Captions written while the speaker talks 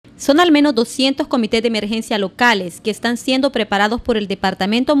Son al menos 200 comités de emergencia locales que están siendo preparados por el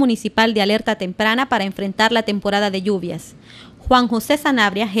Departamento Municipal de Alerta Temprana para enfrentar la temporada de lluvias. Juan José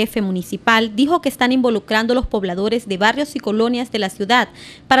Sanabria, jefe municipal, dijo que están involucrando a los pobladores de barrios y colonias de la ciudad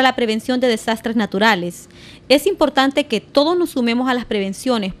para la prevención de desastres naturales. Es importante que todos nos sumemos a las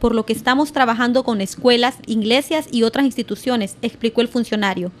prevenciones, por lo que estamos trabajando con escuelas, iglesias y otras instituciones, explicó el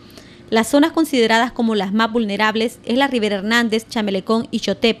funcionario. Las zonas consideradas como las más vulnerables es la Rivera Hernández, Chamelecón y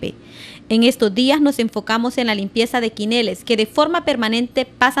Chotepe. En estos días nos enfocamos en la limpieza de quineles que de forma permanente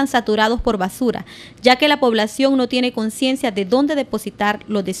pasan saturados por basura, ya que la población no tiene conciencia de dónde depositar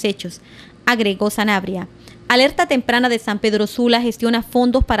los desechos, agregó Sanabria. Alerta Temprana de San Pedro Sula gestiona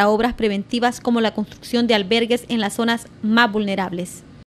fondos para obras preventivas como la construcción de albergues en las zonas más vulnerables.